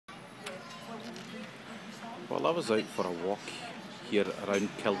Well, I was out for a walk here around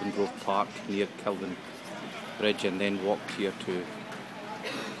Kelvin Grove Park near Kelvin Bridge, and then walked here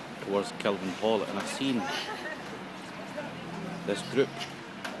towards Kelvin Hall, and I seen this group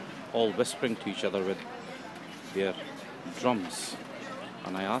all whispering to each other with their drums,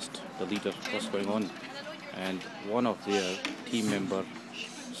 and I asked the leader what's going on, and one of their team members,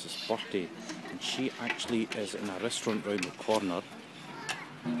 Mrs. Birthday, and she actually is in a restaurant round the corner,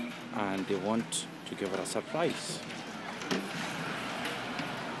 and they want to give her a surprise. They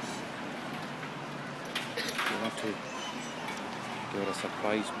want to give her a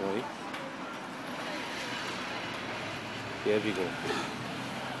surprise, boy. There we go.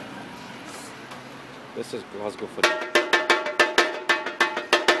 This is Glasgow for you.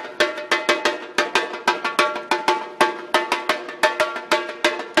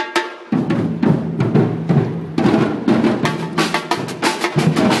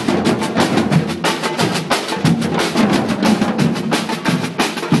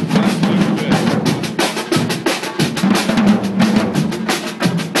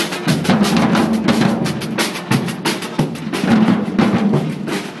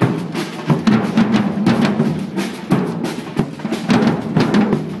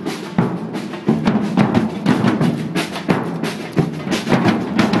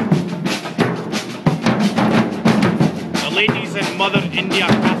 Ladies and Mother India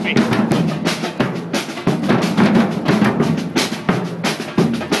Cafe.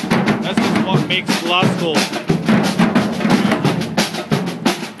 This is what makes Glasgow.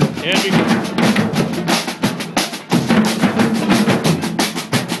 Here we go.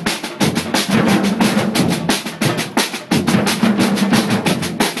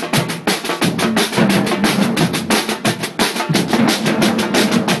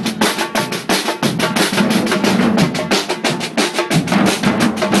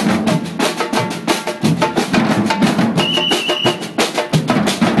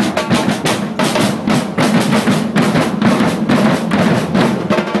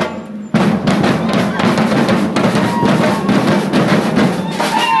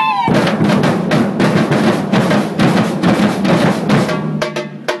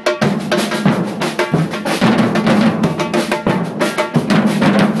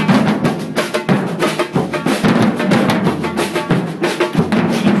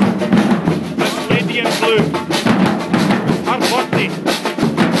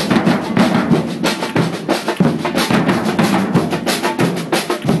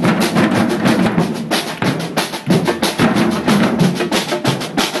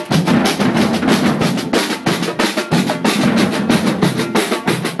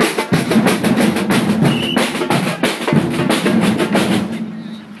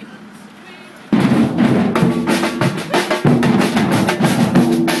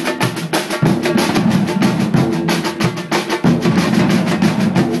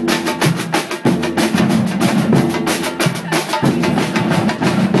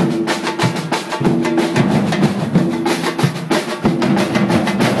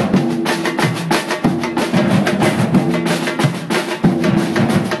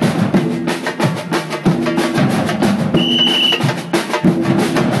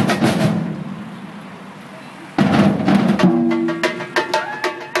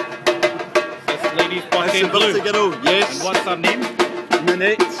 Girl, yes. And what's her name?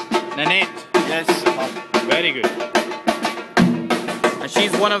 Nannette. Nannette. Yes. Very good. And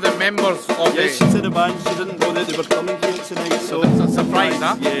she's one of the members of Yes, she's in the band. She didn't know that they were coming here tonight, so it's a surprise,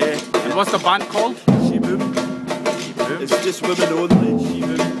 huh? Yeah. And what's the band called? Sheboom. Sheboom. It's just women only.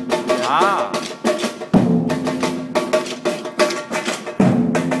 Sheboom. Ah.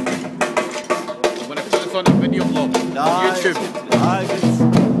 I'm going to put this on a video blog on YouTube. It's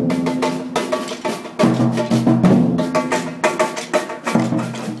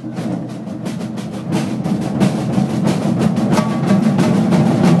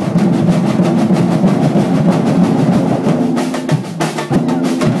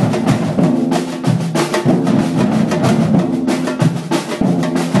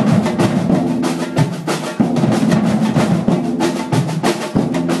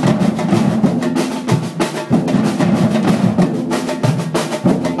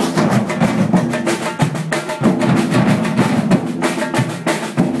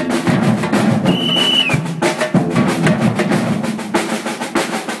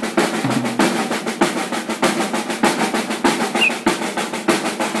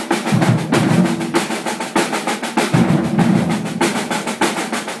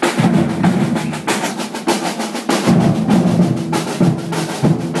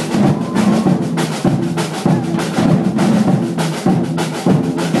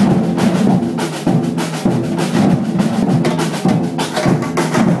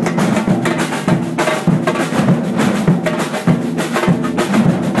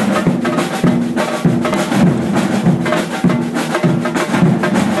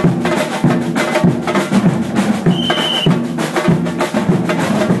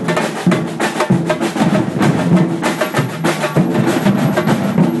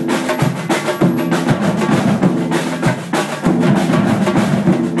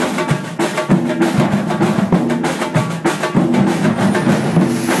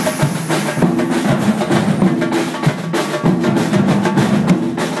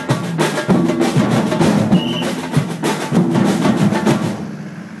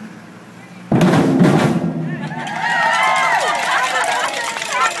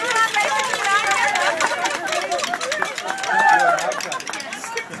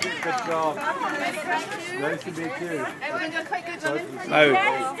Now,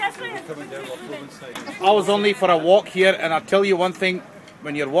 I was only for a walk here, and I'll tell you one thing.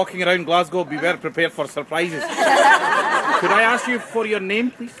 When you're walking around Glasgow, be well prepared for surprises. Could I ask you for your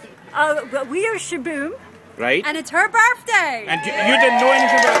name, please? We are Sheboom. Right. And it's her birthday. And you didn't know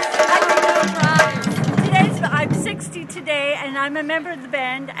anything about it? I'm 60 today, and I'm a member of the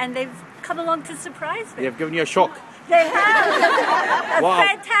band, and they've come along to surprise me. They've given you a shock. They have. A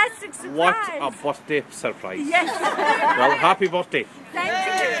fantastic surprise. What a birthday surprise. Yes. Well, happy birthday. Thank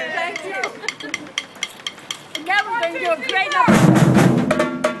you. Thank you. And now we're going to do a great number.